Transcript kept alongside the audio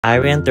I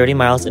ran 30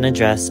 miles in a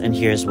dress, and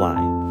here's why.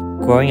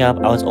 Growing up,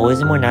 I was always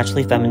a more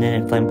naturally feminine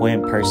and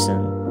flamboyant person,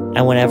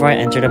 and whenever I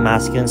entered a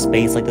masculine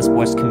space like the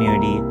sports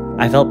community,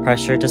 I felt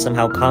pressure to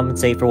somehow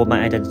compensate for what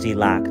my identity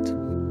lacked.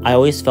 I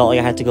always felt like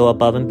I had to go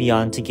above and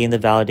beyond to gain the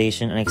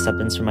validation and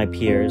acceptance from my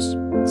peers.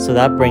 So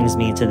that brings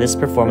me to this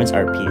performance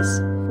art piece.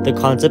 The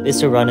concept is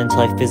to run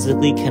until I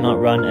physically cannot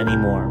run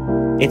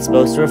anymore. It's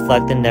supposed to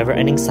reflect the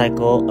never-ending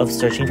cycle of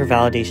searching for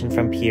validation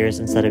from peers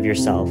instead of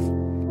yourself.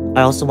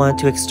 I also wanted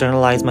to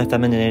externalize my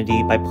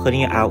femininity by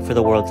putting it out for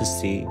the world to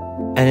see.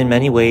 And in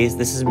many ways,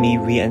 this is me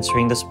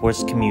re-entering the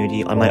sports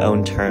community on my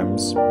own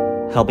terms.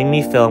 Helping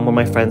me film were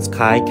my friends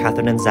Kai,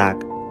 Catherine, and Zach.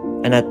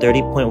 And at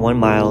 30.1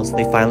 miles,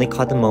 they finally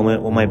caught the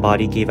moment when my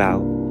body gave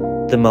out.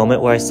 The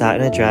moment where I sat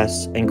in a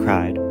dress and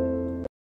cried.